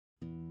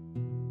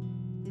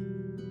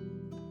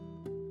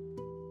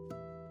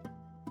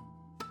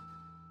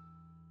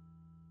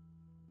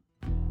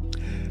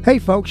Hey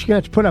folks, you're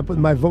going to have to put up with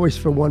my voice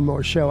for one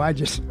more show. I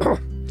just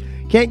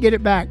can't get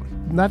it back.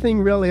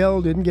 Nothing really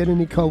ill, didn't get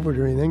any COVID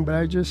or anything, but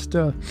I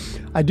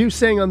do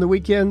sing on the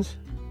weekends.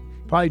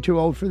 Probably too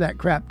old for that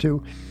crap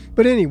too.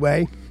 But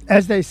anyway,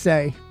 as they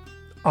say,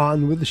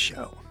 on with the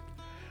show.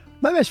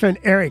 My best friend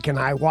Eric and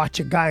I watch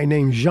a guy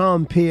named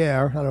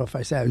Jean-Pierre. I don't know if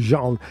I say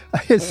Jean.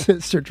 His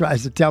sister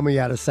tries to tell me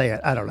how to say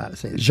it. I don't know how to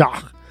say it.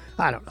 Jacques.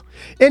 I don't know.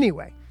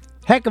 Anyway,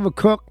 heck of a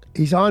cook.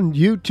 He's on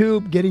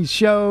YouTube, getting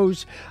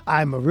shows.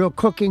 I'm a real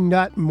cooking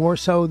nut, more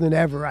so than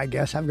ever, I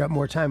guess. I've got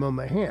more time on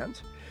my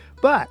hands.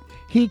 But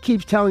he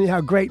keeps telling you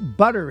how great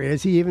butter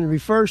is. He even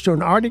refers to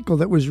an article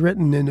that was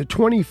written in the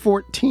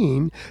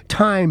 2014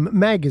 Time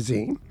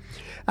magazine.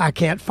 I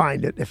can't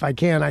find it. If I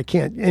can, I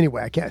can't.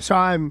 Anyway, I can't. So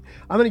I'm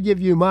going to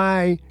give you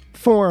my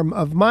form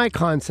of my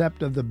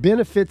concept of the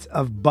benefits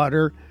of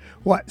butter,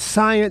 what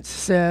science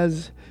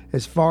says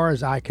as far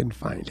as I can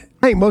find it.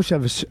 I think most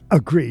of us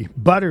agree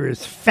butter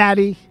is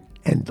fatty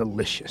and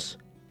delicious.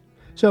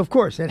 So, of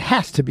course, it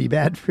has to be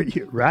bad for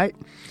you, right?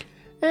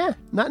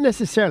 Not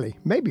necessarily.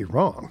 Maybe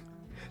wrong.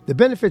 The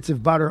benefits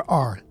of butter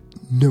are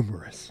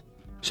numerous.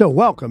 So,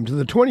 welcome to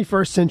the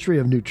 21st century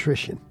of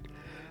nutrition.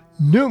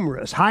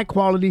 Numerous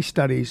high-quality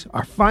studies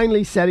are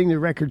finally setting the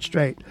record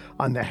straight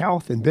on the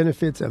health and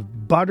benefits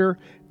of butter,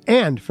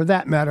 and for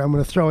that matter, I'm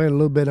going to throw in a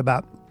little bit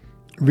about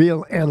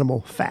real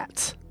animal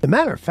fats. As a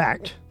matter of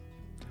fact,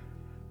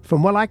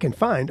 from what I can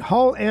find,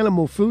 whole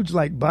animal foods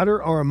like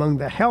butter are among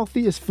the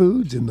healthiest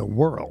foods in the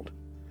world.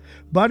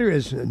 Butter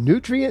is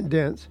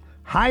nutrient-dense,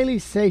 highly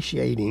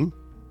satiating.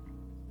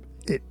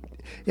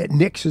 It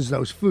nixes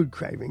those food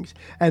cravings,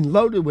 and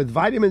loaded with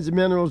vitamins and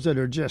minerals that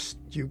are just,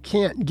 you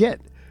can't get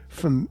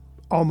from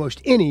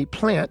almost any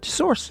plant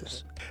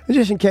sources. And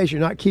just in case you're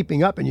not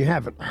keeping up and you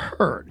haven't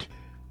heard,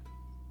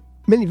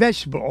 many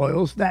vegetable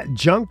oils, that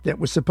junk that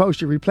was supposed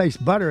to replace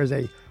butter as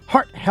a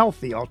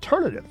heart-healthy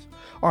alternative,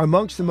 are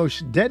amongst the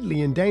most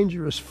deadly and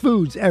dangerous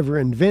foods ever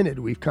invented,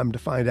 we've come to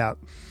find out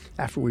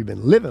after we've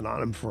been living on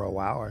them for a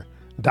while, or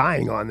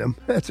dying on them.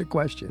 That's a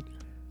question.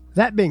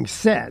 That being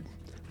said,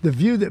 the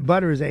view that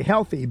butter is a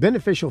healthy,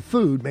 beneficial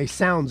food may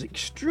sound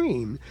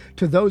extreme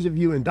to those of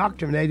you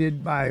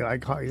indoctrinated by, I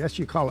guess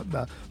you call it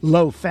the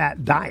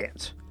low-fat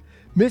diets.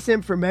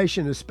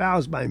 Misinformation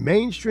espoused by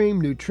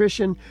mainstream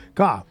nutrition,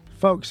 God,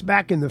 folks,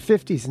 back in the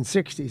 50s and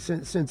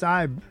 60s, since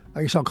I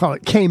guess I'll call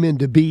it, came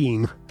into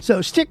being.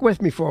 So stick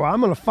with me for a while.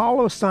 I'm going to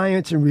follow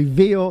science and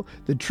reveal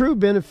the true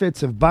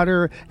benefits of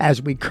butter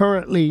as we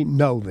currently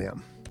know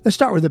them. Let's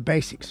start with the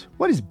basics.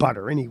 What is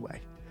butter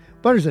anyway?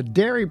 Butter is a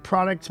dairy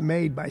product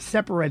made by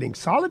separating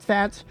solid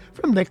fats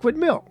from liquid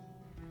milk.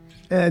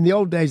 In the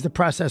old days, the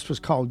process was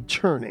called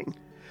churning.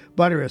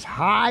 Butter is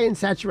high in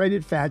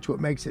saturated fats, what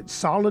makes it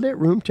solid at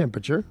room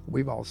temperature.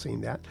 We've all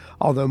seen that,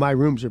 although my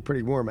rooms are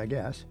pretty warm, I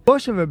guess.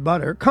 Most of the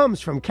butter comes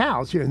from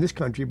cows here in this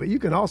country, but you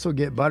can also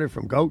get butter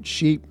from goats,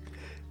 sheep.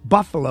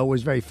 Buffalo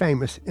was very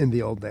famous in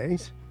the old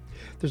days.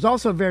 There's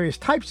also various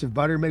types of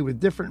butter made with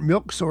different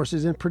milk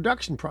sources and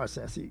production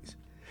processes.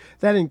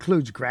 That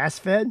includes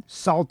grass-fed,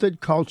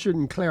 salted, cultured,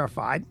 and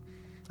clarified.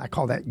 I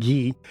call that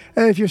ghee.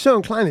 And if you're so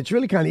inclined, it's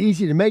really kind of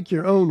easy to make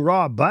your own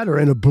raw butter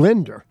in a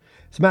blender.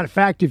 As a matter of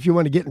fact, if you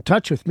want to get in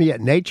touch with me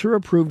at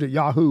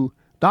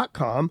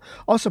natureapproved@yahoo.com,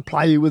 I'll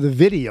supply you with a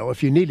video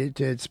if you need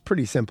it. It's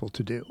pretty simple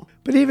to do.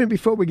 But even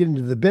before we get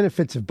into the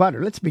benefits of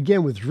butter, let's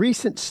begin with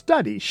recent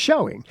studies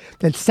showing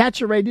that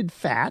saturated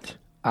fat,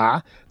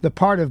 the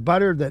part of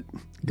butter that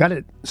got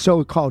it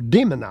so-called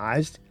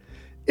demonized,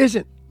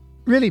 isn't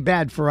really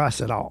bad for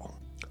us at all.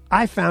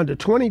 I found a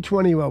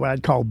 2020, what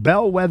I'd call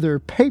bellwether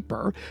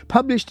paper,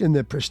 published in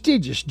the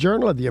prestigious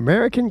Journal of the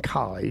American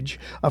College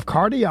of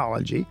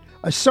Cardiology,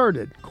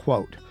 asserted,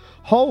 quote,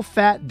 whole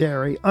fat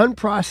dairy,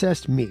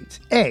 unprocessed meats,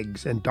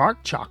 eggs, and dark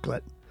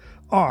chocolate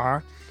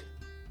are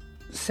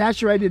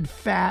saturated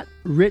fat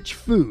rich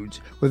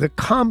foods with a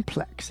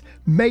complex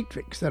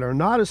matrix that are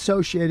not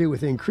associated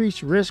with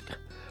increased risk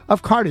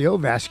of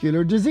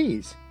cardiovascular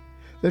disease.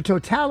 The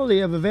totality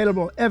of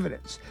available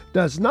evidence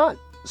does not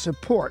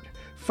support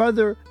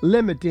further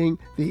limiting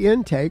the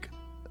intake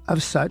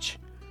of such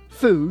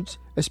foods,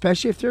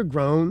 especially if they're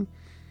grown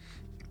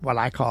what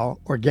I call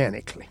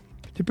organically.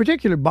 The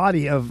particular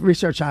body of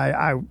research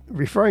I'm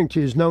referring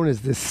to is known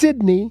as the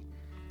Sydney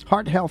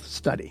Heart Health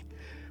Study.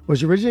 It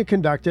was originally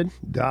conducted,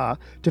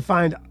 to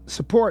find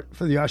support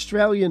for the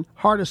Australian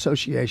Heart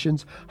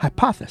Association's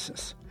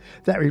hypothesis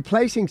that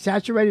replacing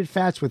saturated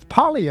fats with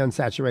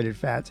polyunsaturated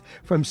fats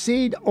from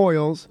seed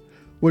oils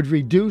would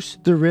reduce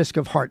the risk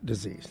of heart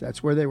disease.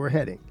 That's where they were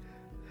heading.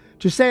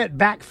 To say it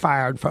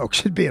backfired, folks,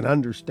 should be an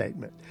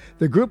understatement.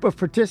 The group of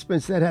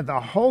participants that had the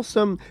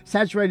wholesome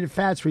saturated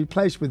fats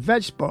replaced with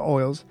vegetable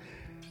oils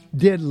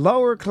did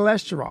lower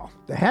cholesterol.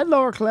 They had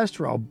lower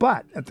cholesterol,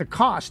 but at the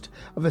cost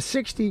of a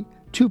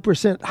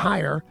 62%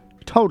 higher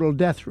total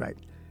death rate.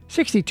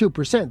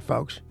 62%,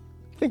 folks.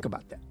 Think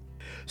about that.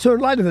 So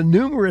in light of the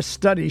numerous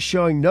studies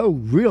showing no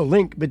real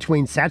link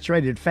between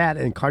saturated fat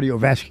and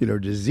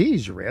cardiovascular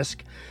disease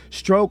risk,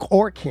 stroke,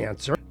 or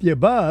cancer, the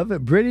above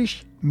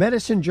British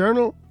Medicine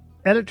Journal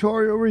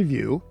editorial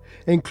review,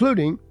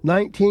 including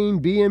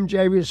 19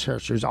 BMJ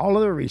researchers, all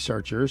of the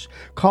researchers,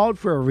 called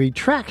for a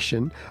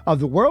retraction of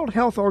the World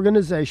Health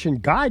Organization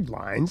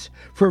guidelines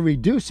for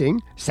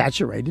reducing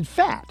saturated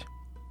fat.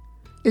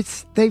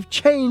 They've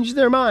changed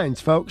their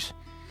minds, folks.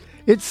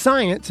 It's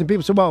science, and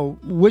people say, well,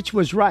 which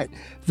was right?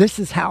 This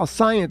is how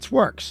science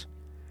works.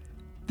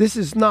 This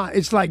is not,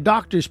 it's like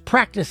doctors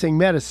practicing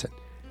medicine.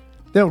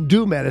 They don't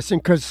do medicine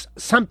because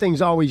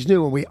something's always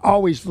new and we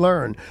always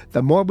learn.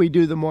 The more we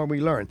do, the more we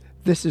learn.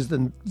 This is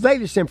the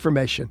latest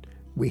information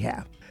we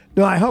have.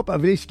 Now, I hope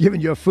I've at least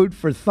given you a food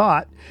for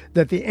thought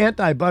that the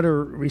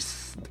anti-butter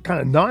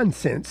kind of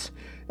nonsense,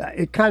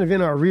 it kind of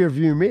in our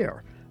rearview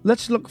mirror.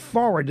 Let's look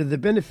forward to the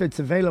benefits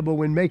available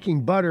when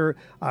making butter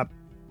a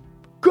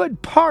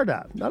good part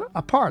of, not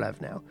a part of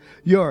now,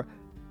 your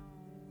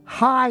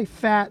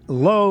high-fat,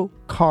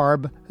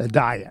 low-carb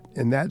diet.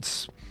 And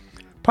that's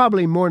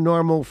probably more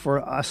normal for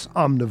us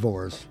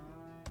omnivores.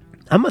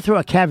 I'm going to throw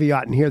a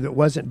caveat in here that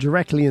wasn't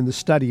directly in the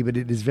study, but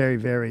it is very,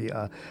 very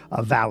a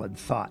valid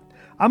thought.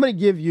 I'm going to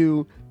give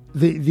you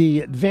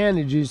the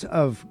advantages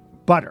of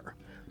butter,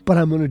 but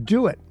I'm going to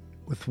do it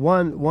with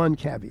one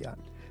caveat.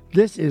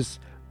 This is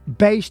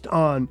based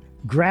on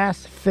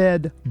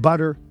grass-fed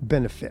butter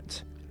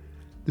benefits.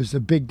 There's a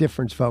big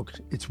difference, folks.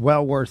 It's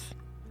well worth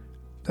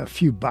a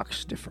few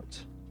bucks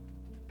difference.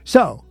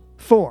 So,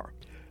 for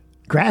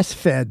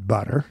grass-fed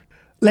butter,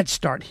 let's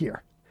start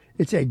here.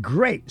 It's a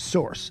great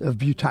source of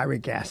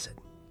butyric acid.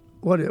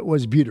 What it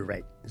was,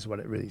 butyrate is what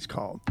it really is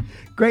called.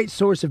 Great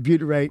source of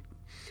butyrate.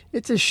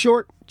 It's a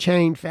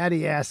short-chain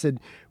fatty acid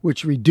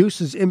which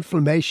reduces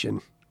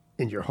inflammation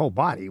in your whole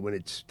body when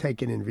it's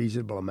taken in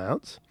reasonable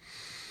amounts.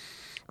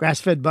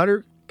 Grass-fed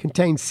butter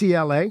contains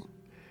CLA.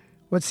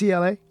 What's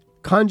CLA?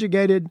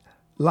 Conjugated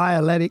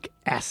linoleic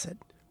acid,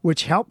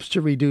 which helps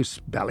to reduce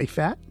belly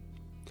fat,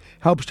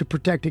 helps to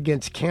protect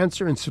against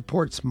cancer, and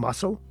supports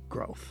muscle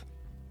growth.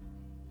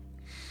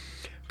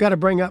 Got to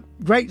bring up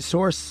great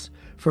source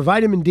for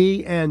vitamin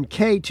D and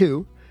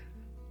K2.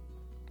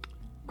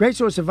 Great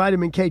source of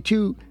vitamin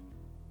K2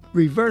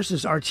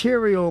 reverses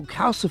arterial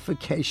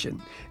calcification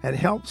and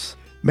helps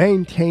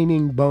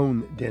maintaining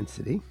bone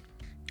density.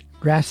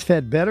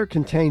 Grass-fed butter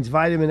contains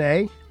vitamin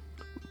A,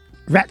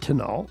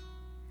 retinol,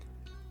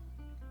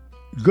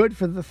 good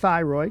for the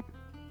thyroid,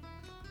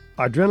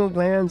 adrenal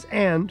glands,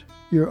 and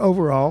your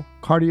overall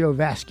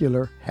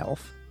cardiovascular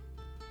health.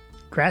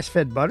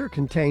 Grass-fed butter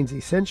contains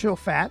essential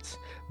fats.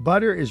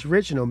 Butter is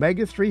rich in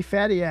omega-3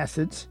 fatty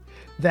acids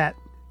that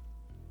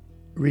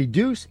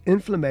reduce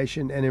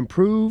inflammation and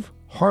improve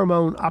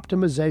hormone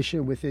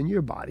optimization within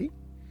your body.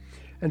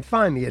 And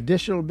finally,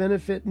 additional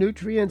benefit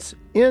nutrients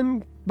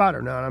in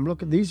butter. Now, I'm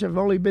looking, these have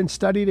only been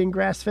studied in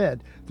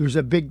grass-fed. There's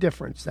a big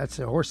difference. That's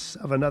a horse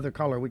of another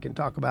color we can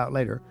talk about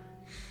later.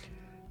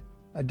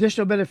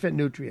 Additional benefit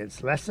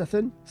nutrients: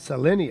 lecithin,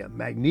 selenium,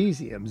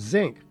 magnesium,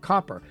 zinc,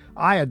 copper,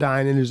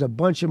 iodine, and there's a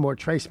bunch of more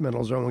trace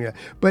minerals on here.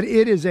 But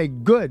it is a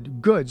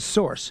good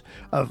source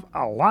of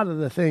a lot of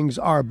the things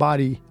our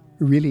body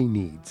really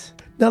needs.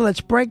 Now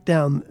let's break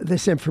down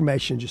this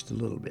information just a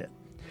little bit.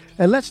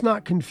 And let's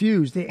not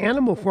confuse the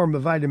animal form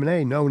of vitamin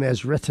A, known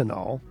as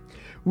retinol,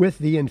 with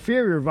the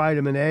inferior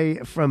vitamin A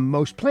from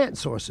most plant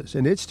sources.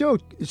 And it's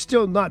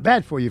still not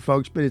bad for you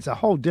folks, but it's a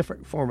whole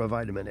different form of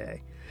vitamin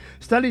A.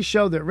 Studies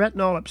show that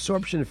retinol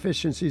absorption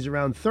efficiency is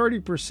around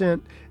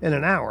 30% in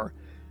an hour,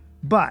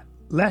 but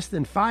less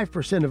than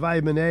 5% of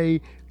vitamin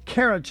A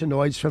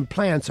carotenoids from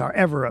plants are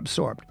ever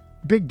absorbed.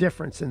 Big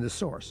difference in the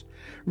source.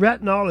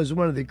 Retinol is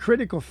one of the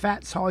critical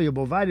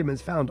fat-soluble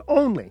vitamins found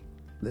only,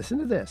 listen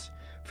to this,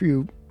 for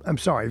you,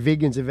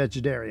 vegans and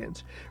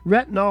vegetarians.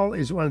 Retinol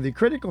is one of the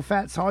critical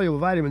fat-soluble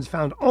vitamins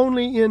found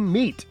only in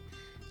meat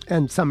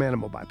and some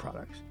animal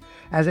byproducts.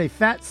 As a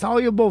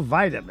fat-soluble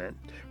vitamin,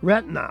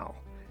 retinol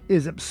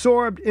is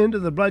absorbed into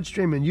the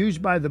bloodstream and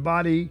used by the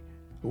body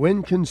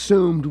when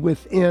consumed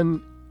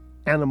within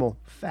animal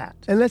fat.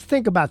 And let's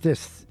think about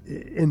this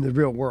in the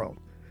real world.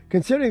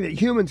 Considering that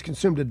humans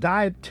consumed a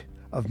diet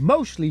of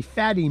mostly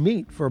fatty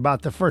meat for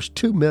about the first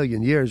 2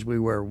 million years we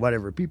were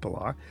whatever people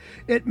are,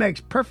 it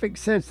makes perfect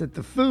sense that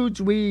the foods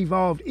we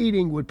evolved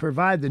eating would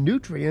provide the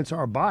nutrients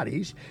our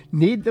bodies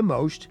need the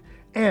most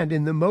and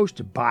in the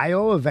most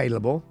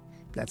bioavailable,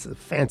 that's a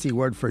fancy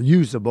word for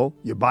usable,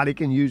 your body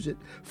can use it,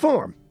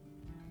 form.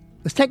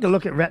 Let's take a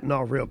look at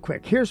retinol real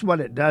quick. Here's what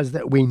it does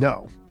that we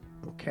know,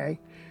 okay?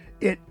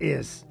 It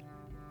is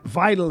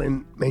vital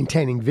in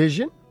maintaining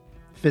vision,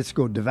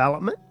 physical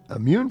development,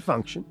 immune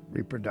function,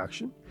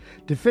 reproduction.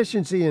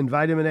 Deficiency in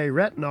vitamin A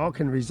retinol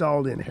can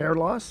result in hair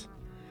loss,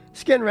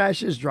 skin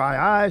rashes, dry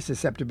eyes,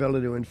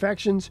 susceptibility to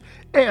infections,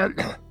 and,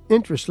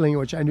 interestingly,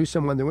 which I knew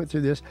someone that went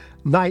through this,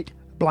 night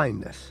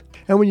blindness.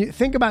 And when you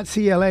think about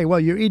CLA, well,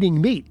 you're eating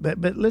meat, but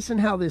listen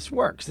how this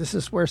works. This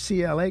is where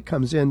CLA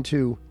comes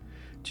into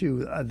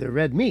the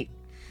red meat.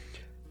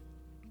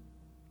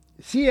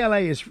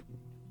 CLA is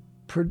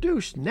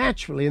produced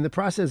naturally in the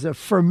process of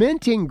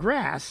fermenting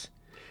grass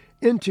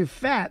into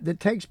fat that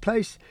takes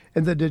place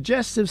in the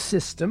digestive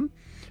system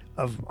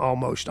of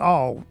almost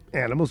all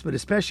animals, but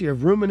especially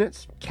of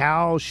ruminants,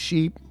 cows,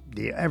 sheep,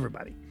 deer,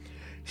 everybody.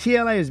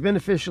 CLA is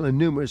beneficial in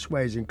numerous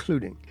ways,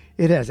 including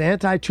it has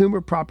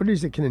anti-tumor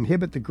properties that can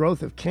inhibit the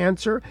growth of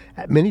cancer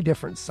at many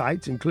different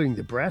sites, including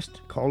the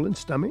breast, colon,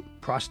 stomach,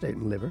 prostate,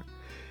 and liver.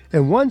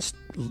 In one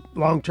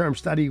long-term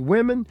study,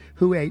 women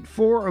who ate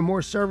 4 or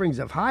more servings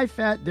of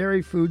high-fat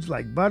dairy foods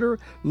like butter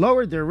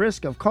lowered their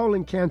risk of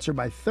colon cancer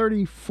by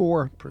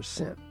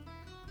 34%.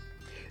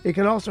 It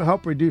can also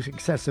help reduce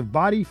excessive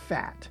body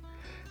fat.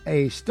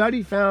 A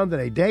study found that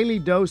a daily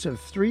dose of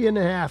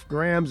 3.5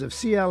 grams of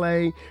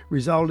CLA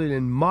resulted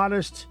in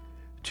modest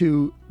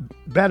to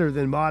better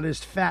than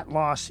modest fat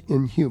loss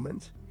in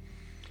humans.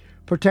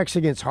 Protects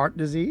against heart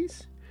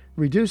disease,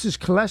 reduces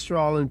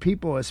cholesterol in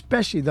people,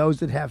 especially those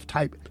that have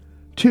type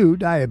 2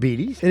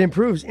 diabetes. It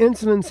improves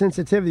insulin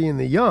sensitivity in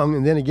the young,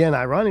 and then again,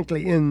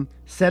 ironically, in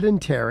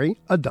sedentary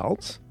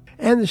adults.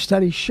 And the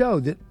study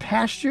showed that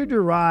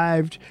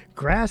pasture-derived,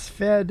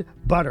 grass-fed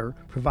butter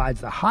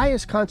provides the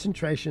highest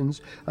concentrations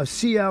of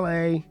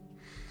CLA,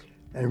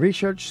 and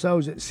research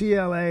shows that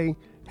CLA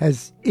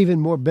has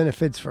even more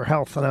benefits for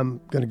health than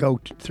I'm going to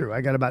go through.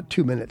 I got about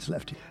 2 minutes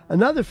left.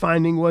 Another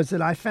finding was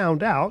that I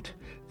found out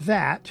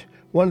that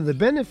one of the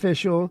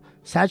beneficial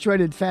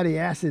saturated fatty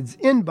acids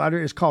in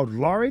butter is called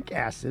lauric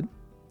acid,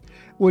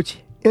 which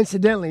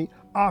incidentally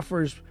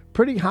offers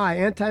pretty high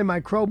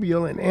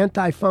antimicrobial and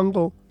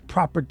antifungal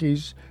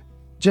properties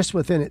just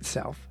within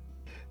itself.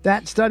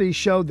 That study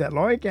showed that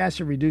lauric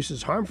acid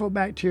reduces harmful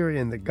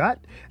bacteria in the gut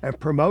and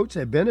promotes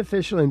a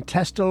beneficial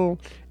intestinal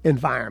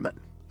environment.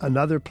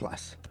 Another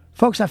plus.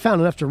 Folks, I found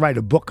enough to write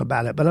a book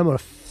about it, but I'm going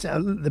to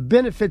the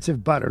benefits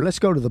of butter. Let's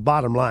go to the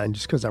bottom line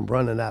just because I'm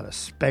running out of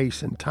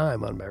space and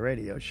time on my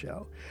radio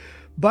show.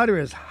 Butter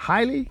is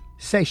highly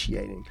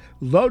satiating,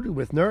 loaded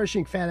with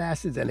nourishing fat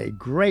acids, and a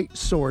great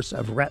source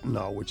of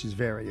retinol, which is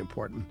very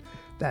important.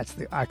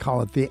 I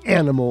call it the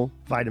animal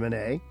vitamin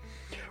A.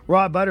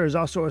 Raw butter is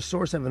also a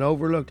source of an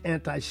overlooked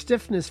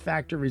anti-stiffness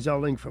factor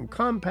resulting from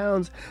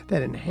compounds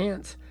that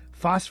enhance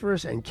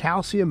phosphorus and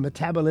calcium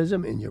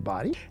metabolism in your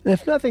body. And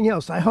if nothing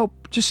else, I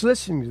hope just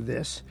listening to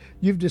this,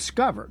 you've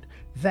discovered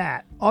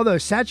that although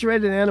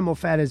saturated animal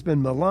fat has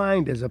been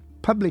maligned as a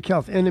public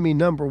health enemy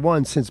number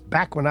one since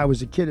back when I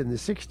was a kid in the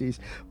 60s,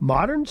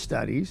 modern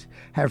studies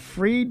have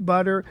freed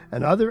butter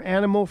and other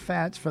animal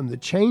fats from the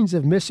chains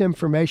of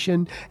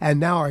misinformation and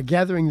now are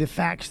gathering the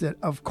facts that,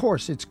 of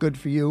course, it's good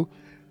for you.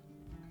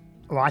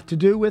 A lot to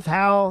do with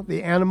how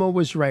the animal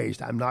was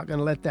raised. I'm not going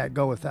to let that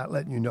go without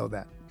letting you know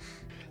that.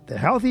 The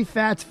healthy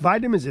fats,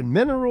 vitamins, and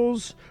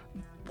minerals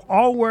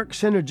all work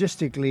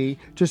synergistically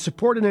to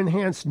support and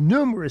enhance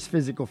numerous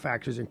physical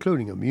factors,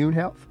 including immune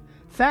health,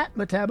 fat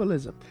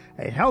metabolism,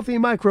 a healthy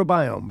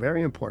microbiome,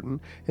 very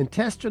important,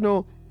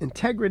 intestinal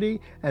integrity,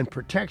 and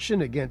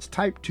protection against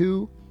type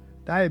 2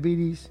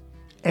 diabetes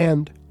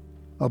and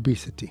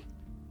obesity.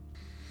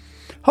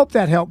 Hope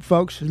that helped,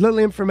 folks. A little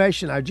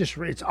information.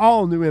 It's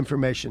all new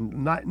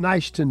information.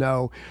 Nice to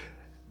know.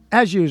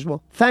 As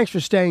usual, thanks for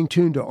staying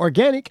tuned to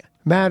Organic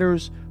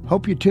Matters.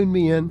 Hope you tune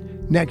me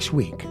in next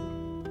week.